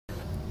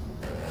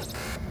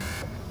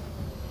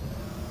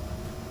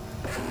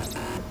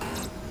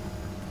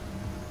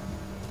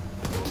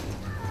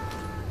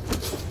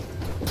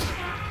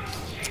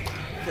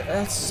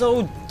That's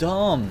so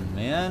dumb,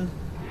 man.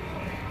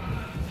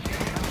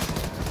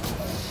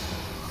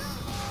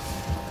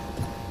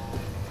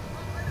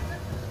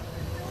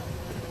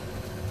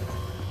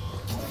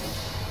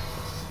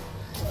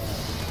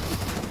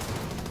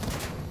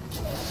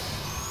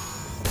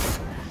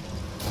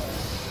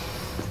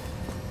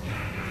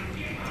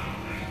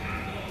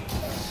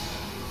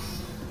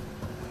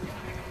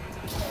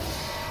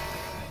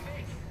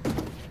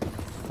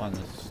 Find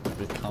this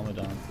stupid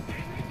Commandant.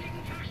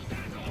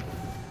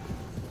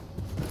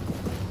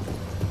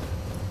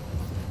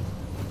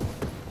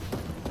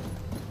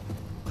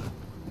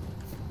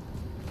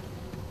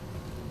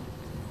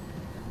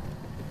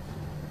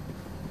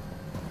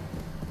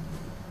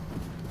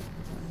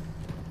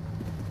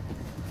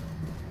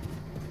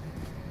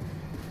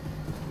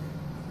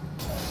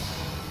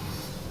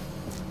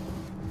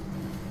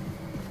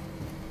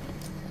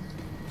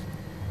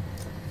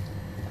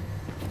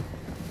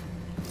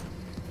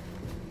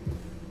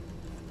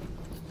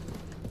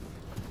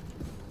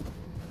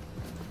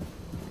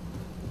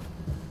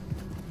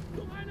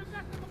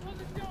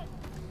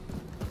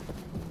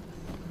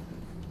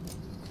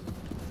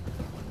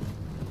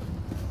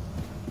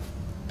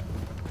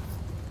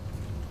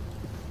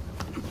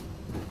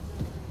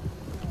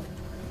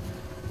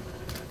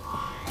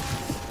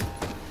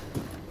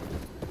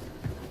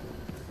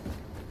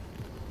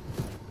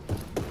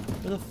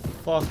 Where the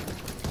fuck?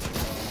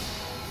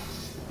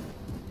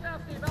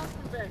 Werf die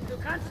Waffen weg, du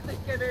kannst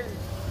nicht gewinnen.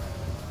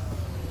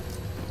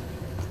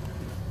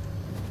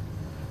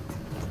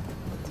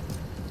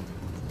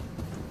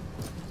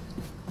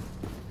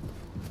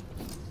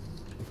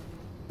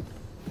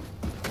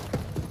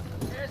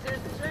 Es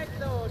ist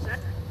zwecklos.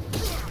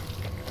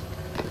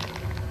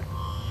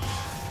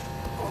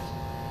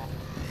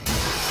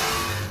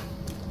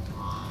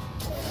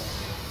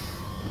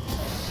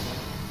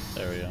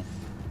 There we go.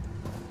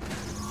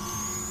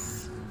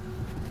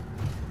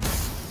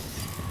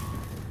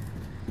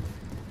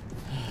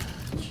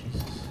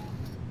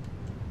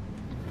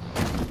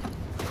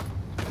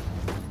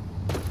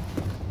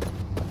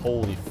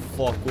 Holy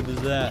fuck, what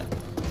is that?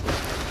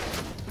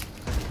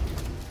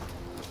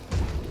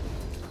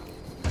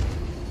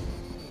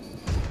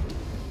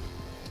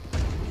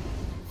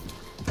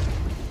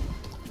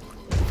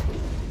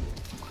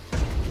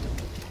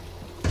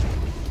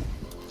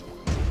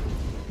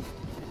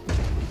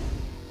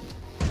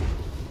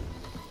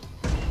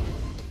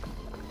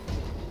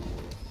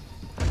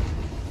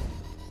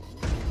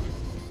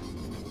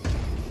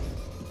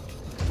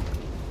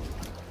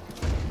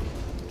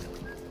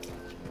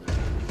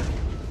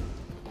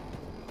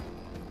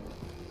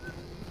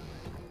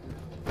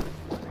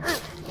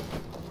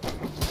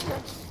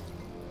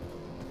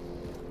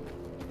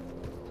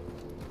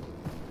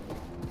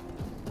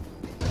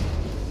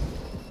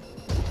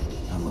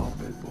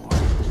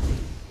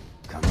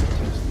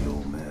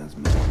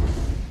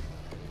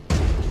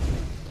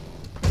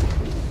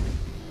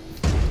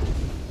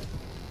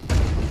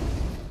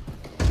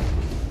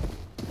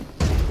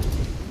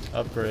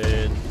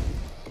 Upgrade.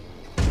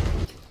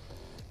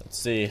 Let's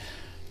see.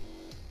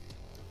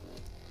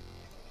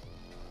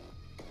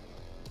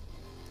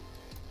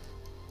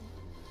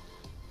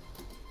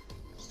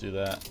 Let's do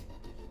that.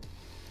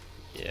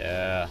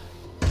 Yeah.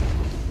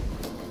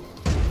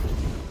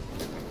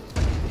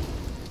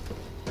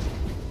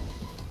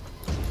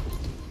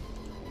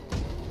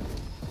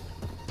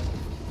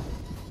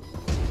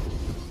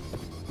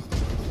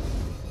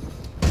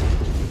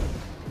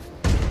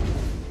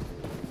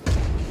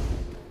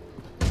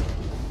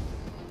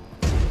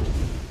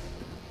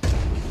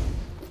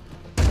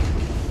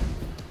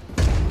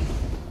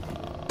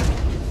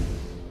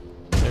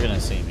 They're gonna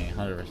see me,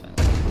 100%.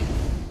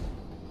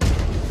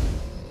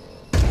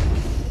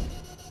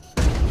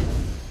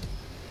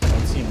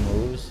 Once he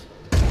moves,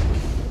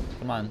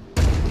 come on.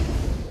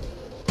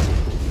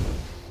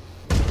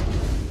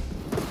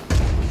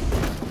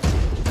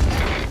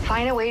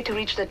 Find a way to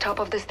reach the top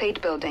of the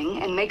state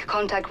building and make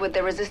contact with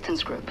the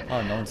resistance group.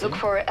 Oh, no one's Look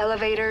for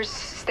elevators,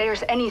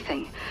 stairs,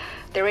 anything.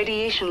 The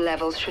radiation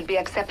levels should be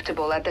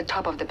acceptable at the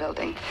top of the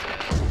building.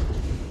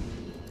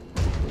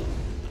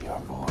 Your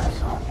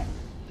voice on it.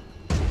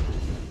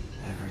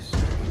 Every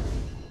second.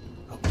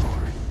 A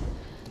glory.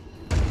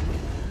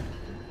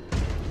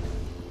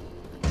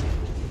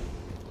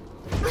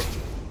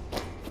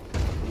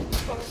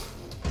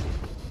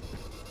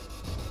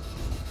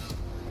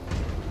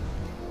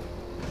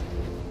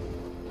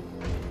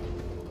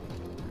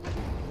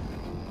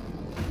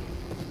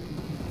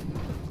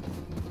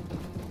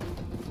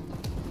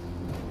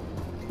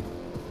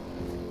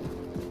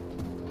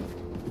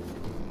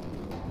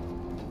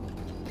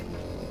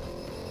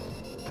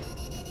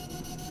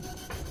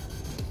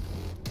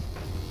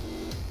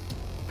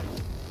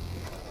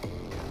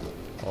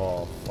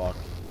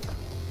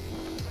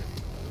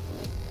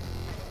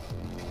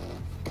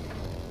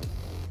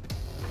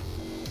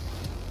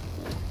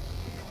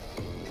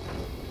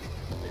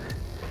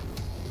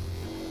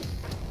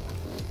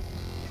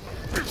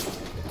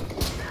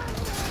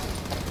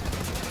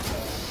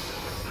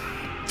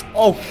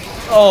 Oh,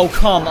 oh,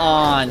 come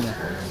on.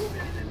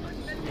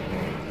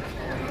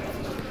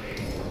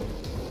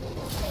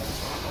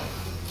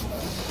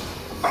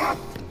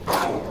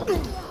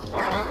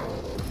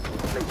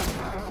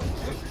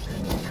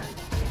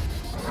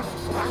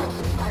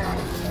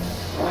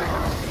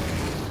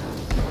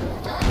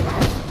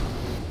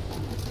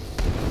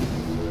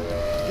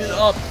 Get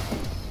up.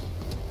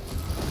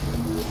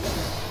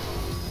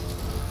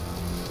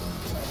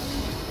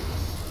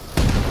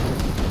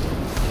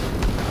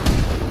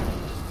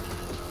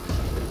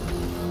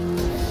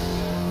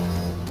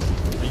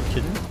 Are you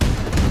kidding?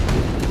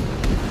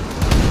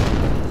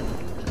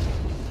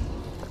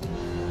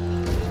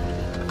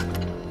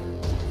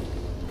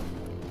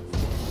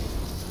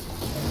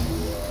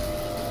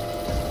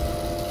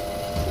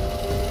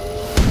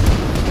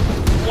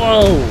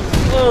 Whoa!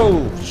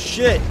 Oh,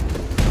 shit!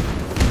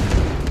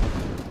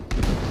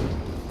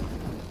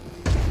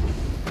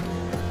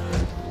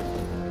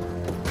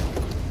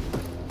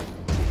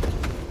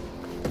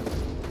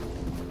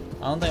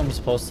 I don't think I'm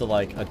supposed to,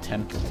 like,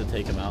 attempt to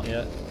take him out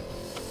yet.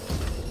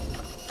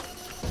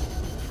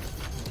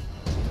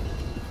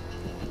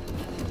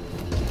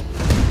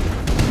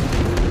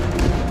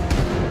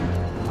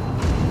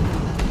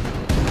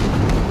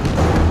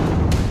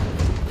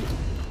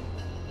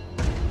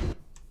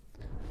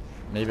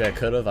 Maybe I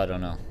could have, I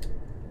don't know.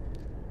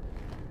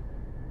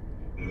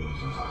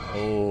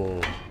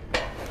 Oh.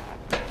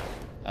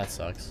 That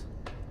sucks.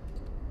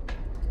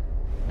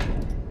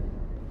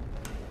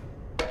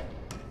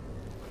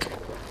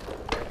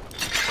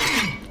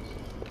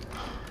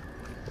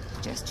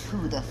 Just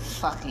who the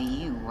fuck are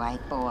you,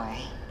 white boy?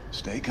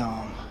 Stay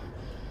calm.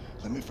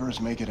 Let me first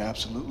make it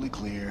absolutely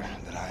clear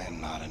that I am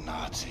not a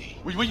Nazi.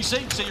 What you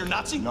say? You say you're a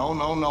Nazi? No,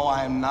 no, no,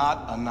 I am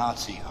not a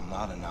Nazi. I'm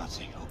not a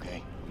Nazi,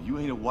 okay? You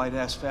ain't a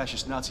white-ass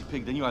fascist Nazi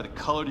pig, then you're either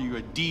colored or you're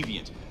a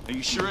deviant. Now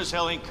you sure as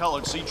hell ain't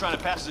colored, so you trying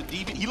to pass as a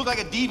deviant? He look like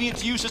a deviant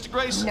to you, Sister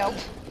Grace? Nope.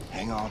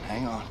 Hang on,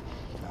 hang on.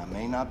 I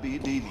may not be a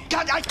deviant.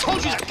 God, I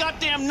told you he's a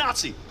goddamn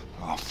Nazi!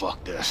 Oh,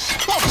 fuck this.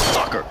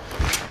 Motherfucker!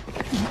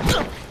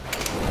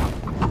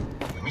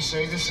 Let me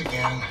say this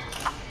again.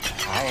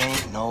 I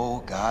ain't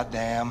no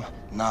goddamn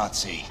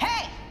Nazi.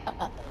 Hey!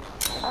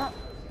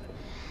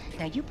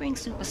 Now you bring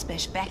Super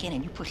Special back in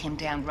and you put him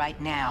down right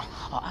now,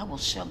 or I will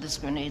shove this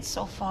grenade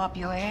so far up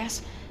your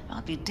ass,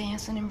 I'll be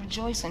dancing and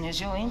rejoicing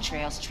as your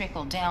entrails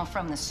trickle down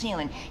from the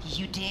ceiling.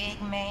 You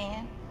dig,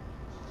 man?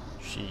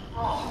 She.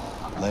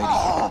 Lady,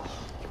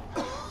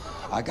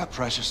 I got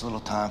precious little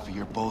time for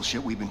your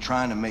bullshit. We've been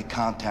trying to make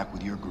contact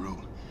with your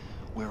group.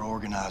 We're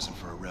organizing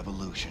for a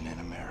revolution in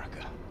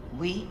America.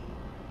 We?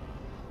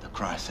 The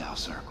Kreisau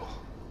Circle.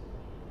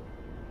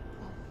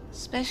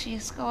 Especially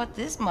escort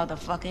this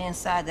motherfucker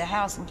inside the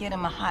house and get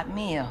him a hot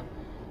meal.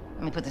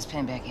 Let me put this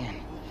pen back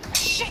in.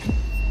 Shit!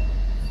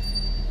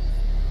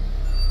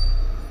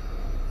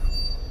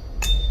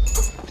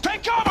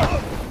 Take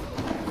cover!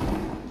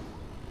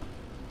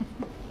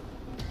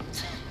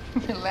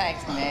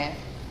 Relax, man.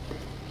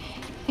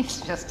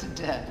 It's just a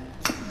duck.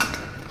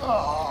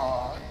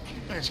 Oh,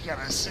 you bitch got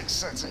a sick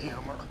sense of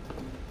humor.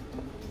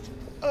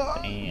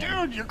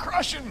 Dude, you're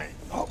crushing me.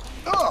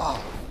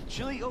 Oh.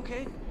 Chili,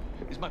 okay?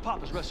 It's my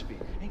papa's recipe.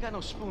 Ain't got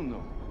no spoon,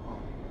 though. Oh,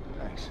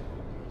 thanks.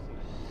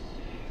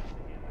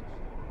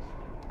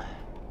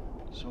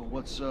 So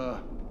what's,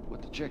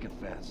 with the chicken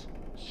fats?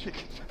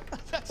 Chicken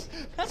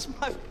that's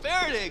my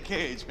Faraday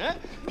cage, man.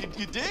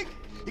 You dig?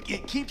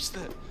 It keeps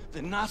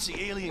the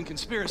Nazi alien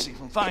conspiracy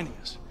from finding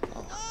us.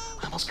 Oh,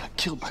 I almost got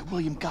killed by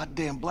William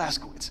goddamn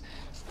Blazkowicz.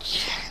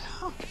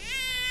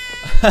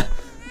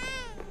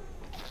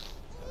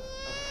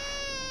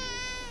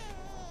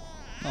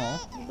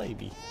 Oh,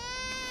 baby.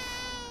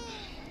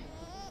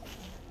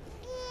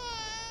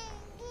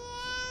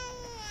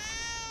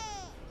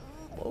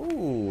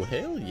 Oh,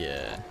 hell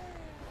yeah.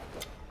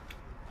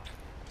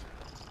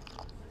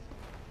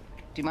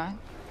 Do you mind?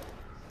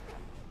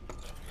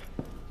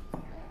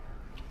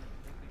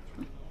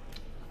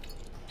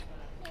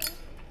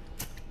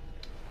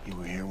 You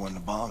were here when the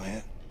bomb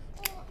hit?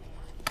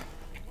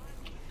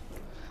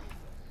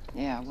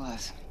 Yeah, I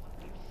was.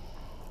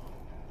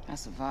 I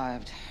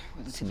survived,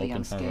 relatively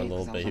Smoking from her unscathed,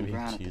 little because I was on the baby.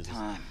 ground at the Jesus.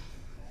 time.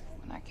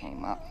 When I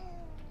came up,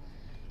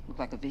 looked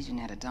like a vision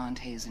out of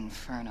Dante's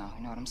Inferno,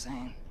 you know what I'm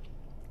saying?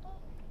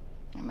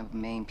 I remember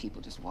Maine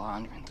people just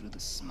wandering through the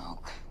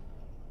smoke.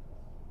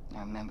 I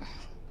remember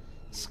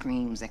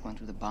screams echoing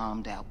through the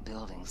bombed-out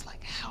buildings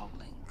like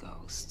howling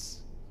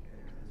ghosts.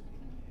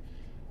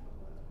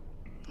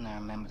 And I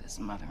remember this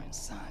mother and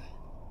son.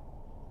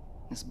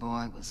 This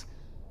boy was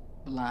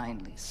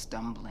blindly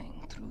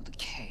stumbling through the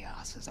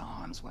chaos. His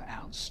arms were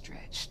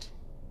outstretched,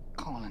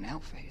 calling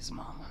out for his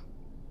mama.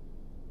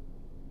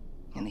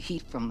 And the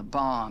heat from the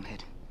bomb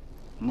had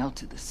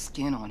melted the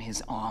skin on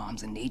his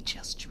arms, and they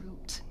just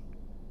drooped.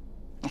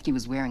 Like he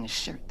was wearing a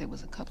shirt that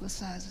was a couple of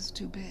sizes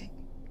too big.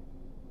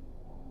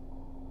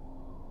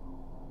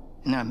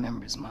 And I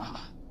remember his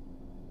mama.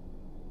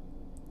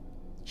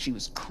 She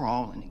was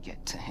crawling to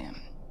get to him.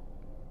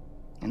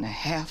 And the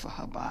half of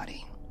her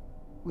body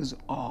was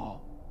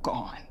all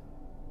gone.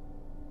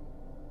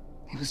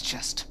 He was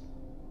just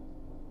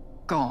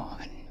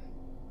gone.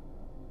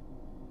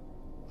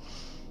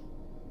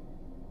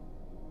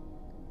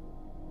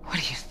 What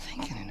are you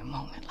thinking in a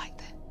moment like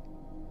that?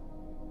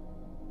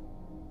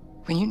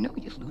 When you know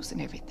you're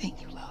losing everything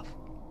you love.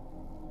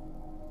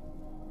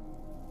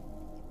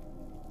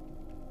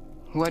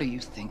 What are you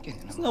thinking?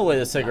 There's no way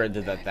the cigarette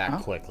did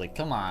that quickly.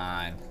 Come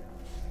on.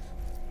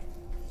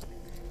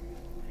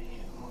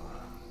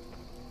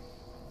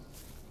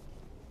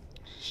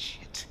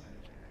 Shit.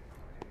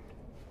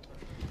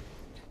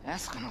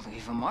 That's gonna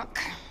leave a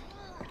mark.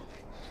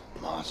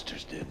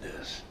 Monsters did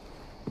this.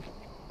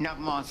 Not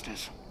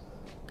monsters.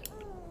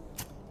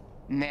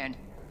 Men.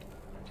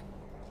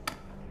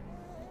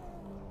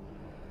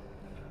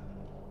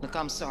 Look,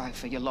 I'm sorry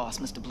for your loss,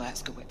 Mr.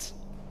 Blazkowicz.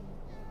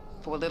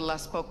 For a little I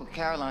spoke with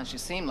Caroline, she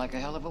seemed like a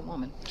hell of a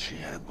woman. She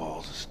had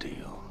balls of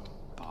steel.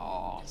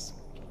 Balls.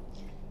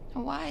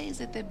 And why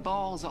is it that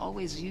balls are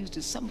always used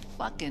as some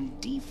fucking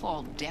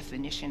default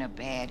definition of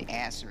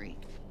badassery?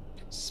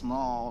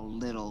 Small,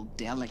 little,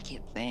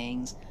 delicate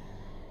things.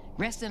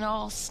 Resting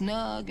all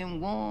snug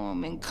and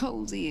warm and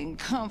cozy and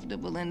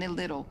comfortable in their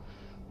little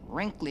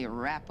wrinkly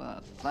wrapper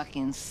of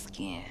fucking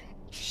skin.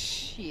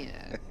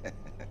 Shit.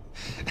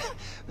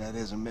 That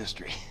is a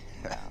mystery.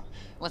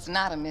 What's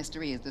not a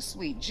mystery is the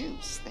sweet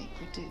juice they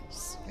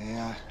produce.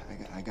 Yeah,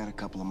 I got a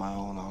couple of my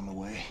own on the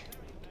way.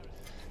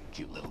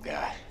 Cute little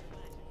guy.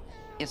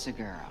 It's a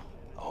girl.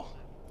 Oh,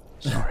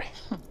 sorry.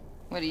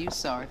 What are you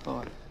sorry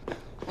for?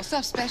 What's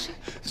up, Special?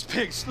 There's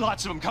pigs,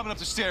 lots of them coming up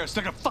the stairs.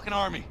 They're like a fucking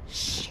army.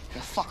 Shh, the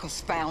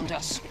fuckers found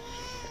us.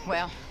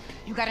 Well,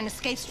 you got an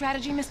escape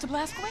strategy, Mr.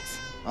 Blazkowicz?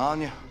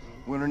 Anya,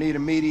 we're gonna need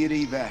immediate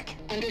evac.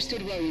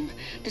 Understood, William.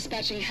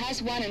 Dispatching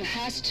Has 1 and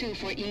Has 2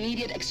 for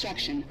immediate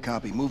extraction.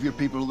 Copy. Move your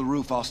people to the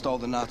roof. I'll stall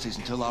the Nazis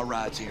until our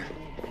ride's here.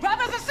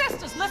 Brothers and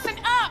sisters, listen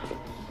up!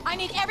 I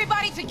need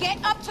everybody to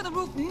get up to the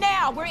roof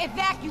now. We're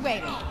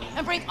evacuating.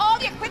 And bring all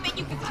the equipment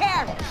you can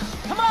carry.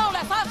 Come on,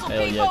 let's hustle,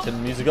 Hell people! yeah, turn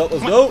the music up,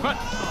 let's go! Come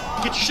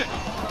on, get your shit.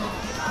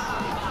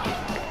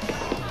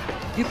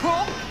 You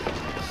cool?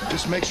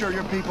 Just make sure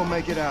your people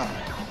make it out.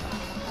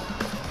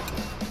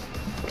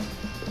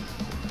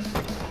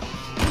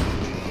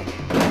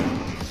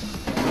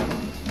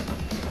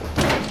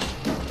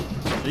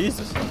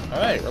 Jesus.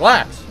 Alright,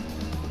 relax.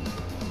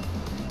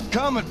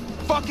 Come and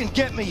fucking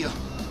get me, you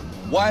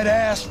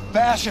white-ass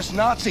fascist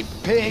Nazi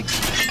pigs.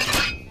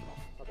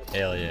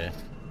 Hell yeah.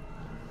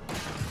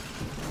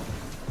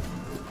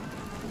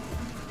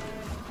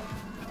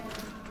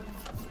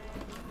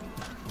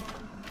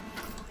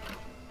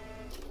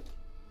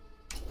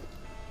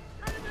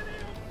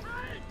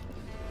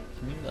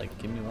 Can you, like,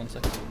 give me 1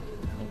 second?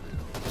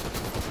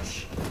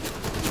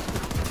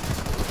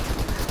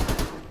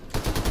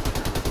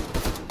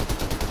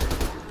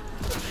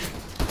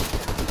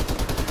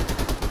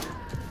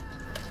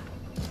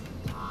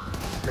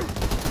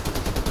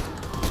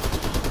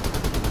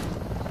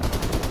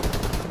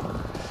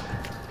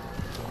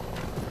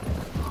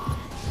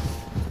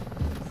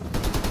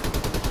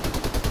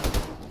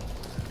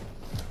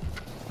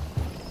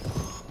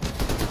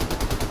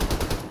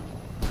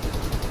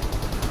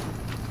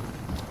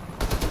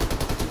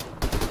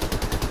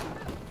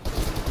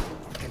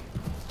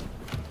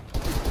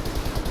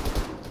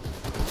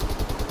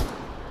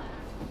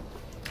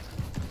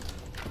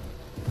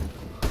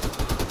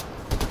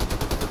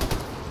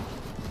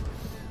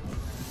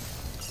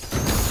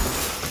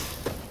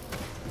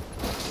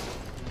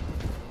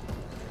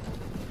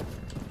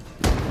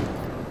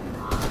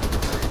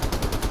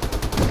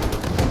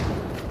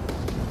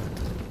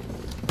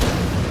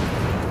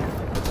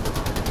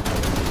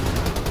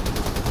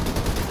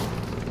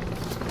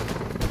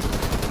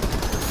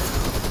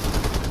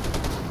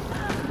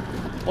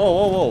 Whoa,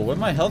 whoa, whoa, where'd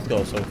my health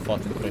go so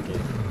fucking quickly?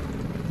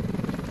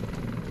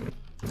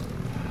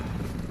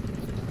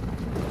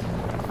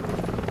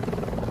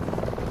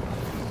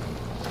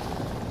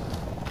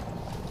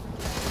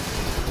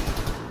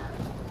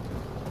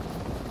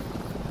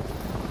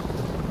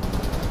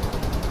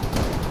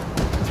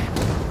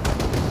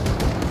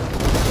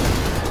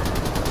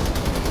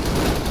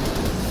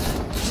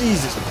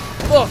 Jesus,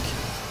 fuck!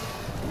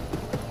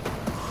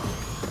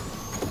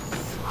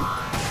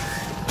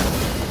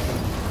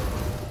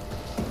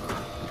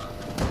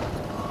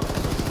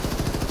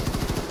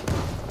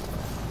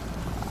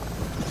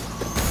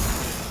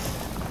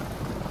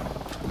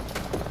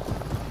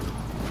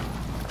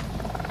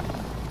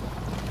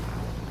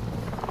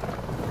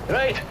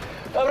 Right,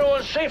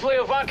 everyone's safely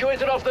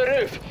evacuated off the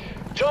roof.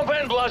 Jump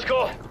in,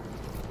 Blazko.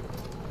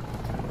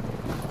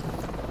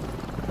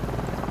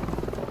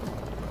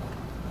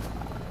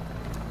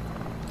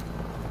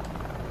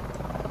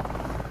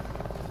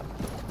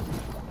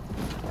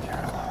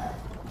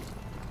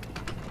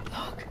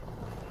 Look,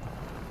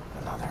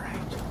 another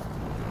angel.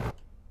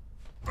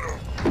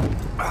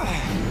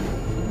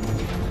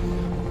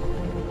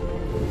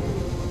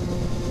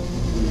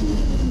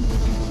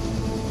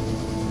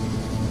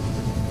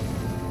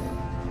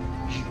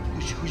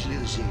 Who's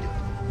little Zeta?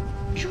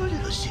 You're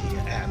little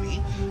Zeta,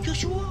 Abby.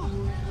 Yes, you are.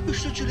 You're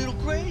such a little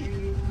gray.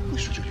 You're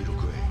such a little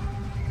gray.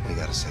 We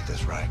gotta set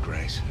this right,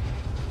 Grace.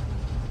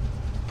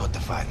 Put the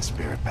fighting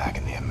spirit back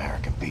in the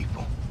American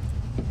people.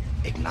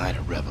 Ignite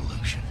a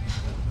revolution.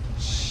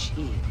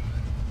 Shit.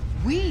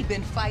 We've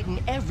been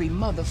fighting every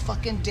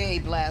motherfucking day,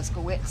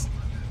 Blazkowicz.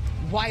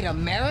 White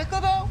America,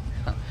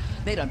 though?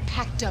 They done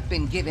packed up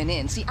and given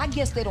in. See, I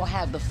guess they don't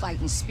have the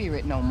fighting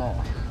spirit no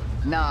more.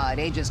 Nah,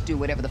 they just do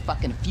whatever the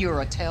fucking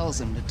Fuhrer tells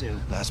them to do.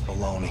 That's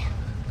baloney.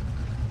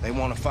 They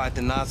want to fight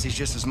the Nazis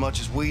just as much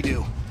as we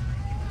do.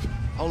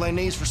 All they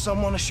need is for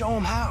someone to show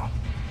them how.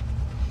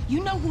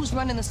 You know who's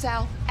running the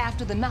South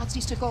after the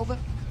Nazis took over?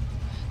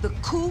 The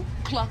Ku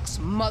Klux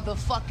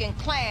motherfucking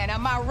Klan,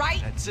 am I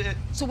right? That's it.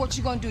 So what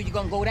you gonna do? You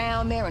gonna go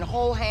down there and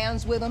hold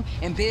hands with them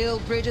and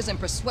build bridges and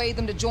persuade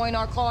them to join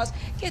our cause?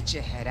 Get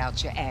your head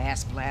out your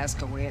ass,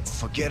 Blazkowicz.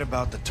 Forget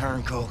about the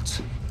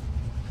turncoats.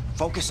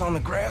 Focus on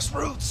the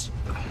grassroots.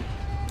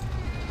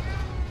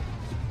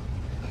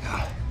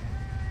 Look,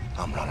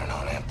 I'm running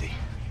on empty.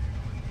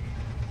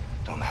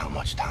 Don't know how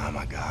much time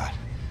I got.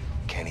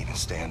 Can't even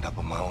stand up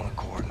on my own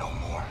accord no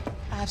more.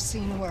 I've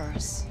seen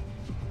worse.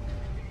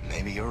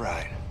 Maybe you're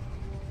right.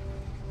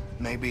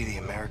 Maybe the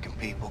American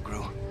people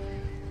grew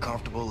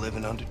comfortable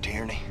living under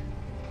tyranny.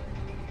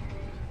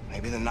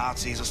 Maybe the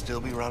Nazis will still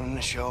be running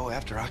the show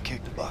after I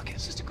kick the bucket.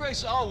 Sister Grace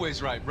is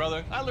always right,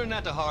 brother. I learned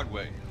that the hard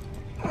way.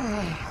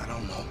 I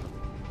don't know.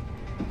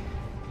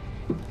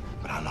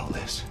 But I know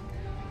this.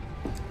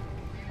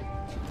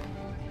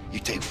 You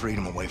take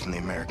freedom away from the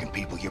American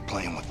people, you're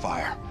playing with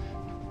fire.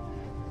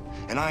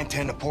 And I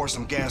intend to pour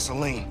some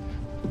gasoline.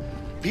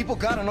 People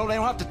gotta know they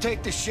don't have to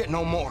take this shit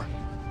no more.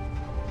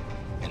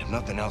 And if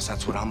nothing else,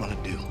 that's what I'm gonna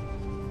do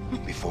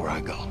before I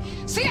go.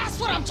 See, that's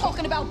what I'm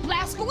talking about,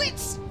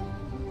 Blazkowicz!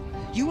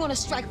 You wanna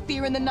strike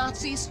fear in the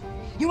Nazis?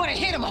 You wanna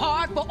hit them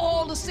hard for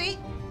all to see?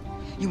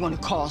 You wanna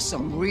cause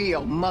some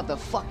real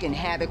motherfucking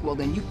havoc? Well,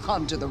 then you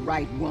come to the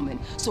right woman.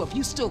 So if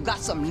you still got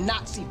some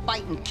Nazi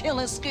fighting,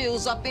 killing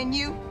skills up in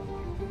you,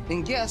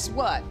 then guess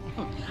what?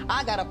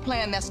 I got a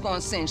plan that's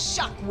gonna send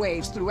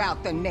shockwaves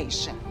throughout the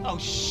nation. Oh,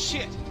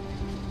 shit.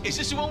 Is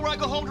this the one where I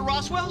go home to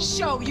Roswell?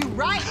 Show you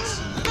right?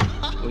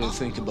 What do you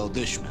think about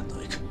this,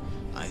 Schmendlik?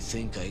 I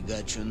think I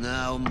got you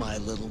now, my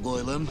little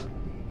Goylem.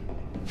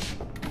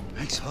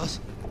 Thanks, Hoss.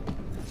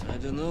 I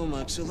don't know,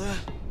 Maxilla.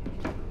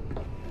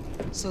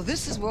 So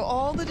this is where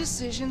all the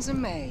decisions are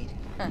made.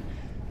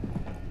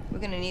 We're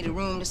gonna need a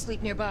room to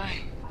sleep nearby.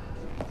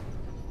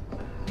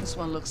 This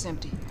one looks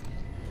empty.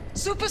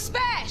 Super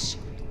Spash!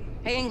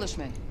 Hey,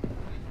 Englishman.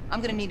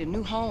 I'm gonna need a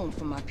new home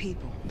for my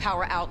people.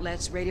 Power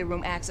outlets, radio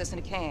room access, and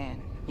a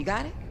can. You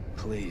got it?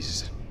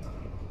 Please.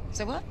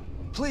 Say what?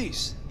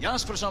 Please. You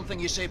ask for something,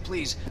 you say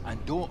please,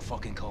 and don't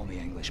fucking call me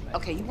Englishman.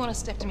 Okay, you wanna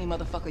step to me,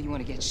 motherfucker, you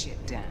wanna get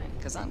shit done.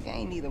 Cause I'm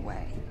game either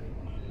way.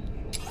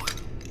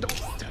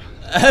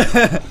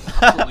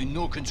 Absolutely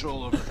no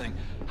control over the thing.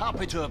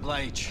 Happy to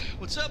oblige.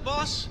 What's up,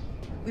 boss?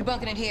 We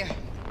bunking in here.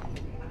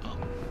 Oh,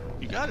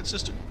 you got it,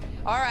 sister.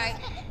 All right.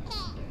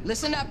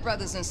 Listen up,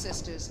 brothers and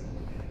sisters.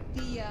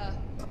 The,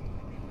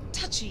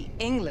 touchy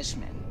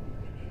Englishman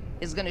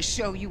is gonna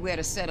show you where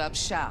to set up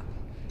shop.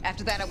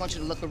 After that, I want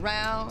you to look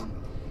around,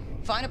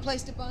 find a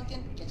place to bunk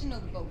in, get to know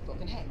the boat folk,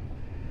 and hey,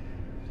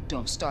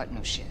 don't start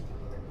no shit.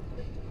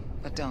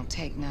 But don't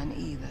take none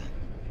either.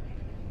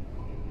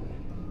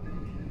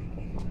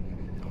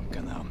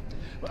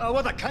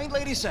 What the kind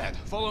lady said.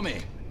 Follow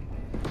me.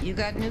 You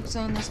got nukes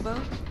on this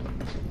boat?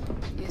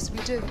 Yes, we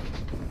do.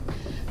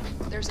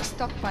 There's a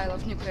stockpile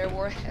of nuclear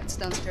warheads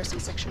downstairs in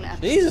Section F.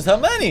 Jesus, how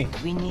many?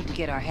 We need to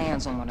get our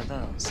hands on one of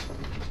those.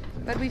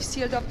 But we've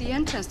sealed up the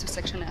entrance to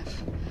Section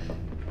F.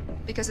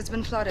 Because it's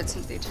been flooded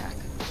since the attack.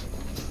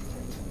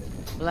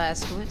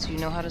 Blazkowicz, you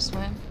know how to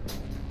swim?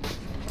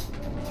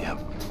 Yep.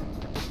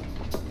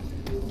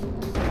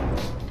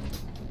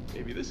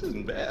 Maybe this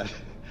isn't bad.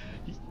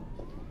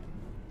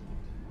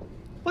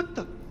 What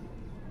the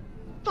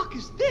fuck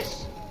is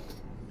this?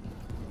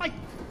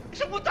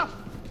 What the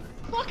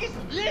fuck is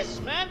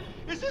this, man?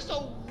 Is this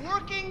a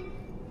working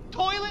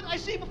toilet I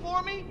see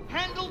before me?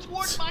 Handle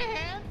towards my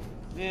hand?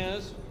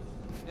 Yes.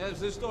 Yes,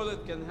 this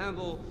toilet can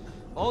handle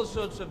all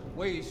sorts of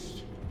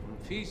waste.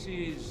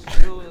 Feces,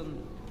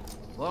 urine,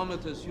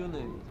 vomitus, you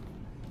name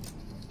it.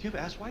 Do you have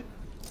ass wipe?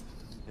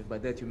 If by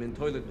that you mean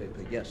toilet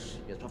paper, yes.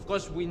 Yes, of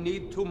course we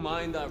need to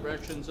mind our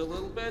rations a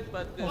little bit,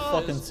 but this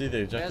fucking see the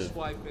ejected. ass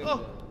wiping.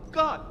 Oh,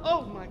 God.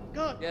 Oh, my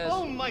God. Yes.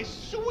 Oh, my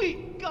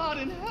sweet God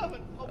in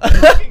heaven. A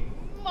fucking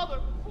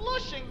mother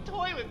flushing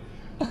toilet.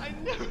 I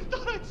never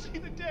thought I'd see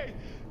the day.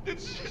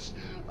 It's just,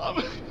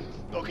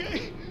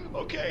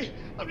 okay.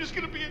 I'm just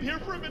gonna be in here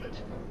for a minute.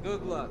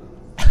 Good luck.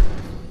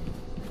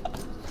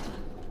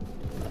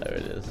 There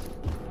it is.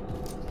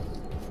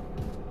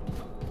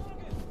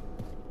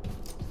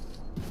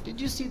 Did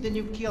you see the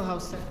new kill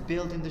house set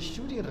built in the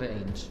shooting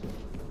range?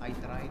 I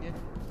tried it.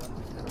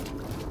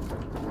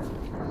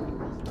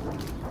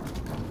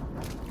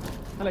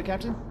 Hello,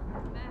 Captain.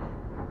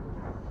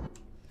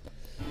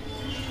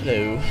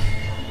 Hello.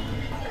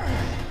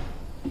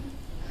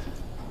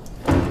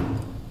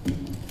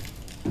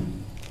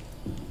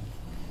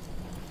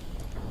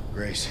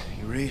 Grace,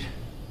 you read?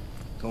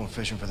 Going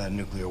fishing for that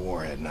nuclear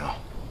warhead now.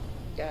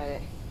 Got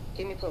it.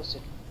 Keep me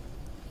posted.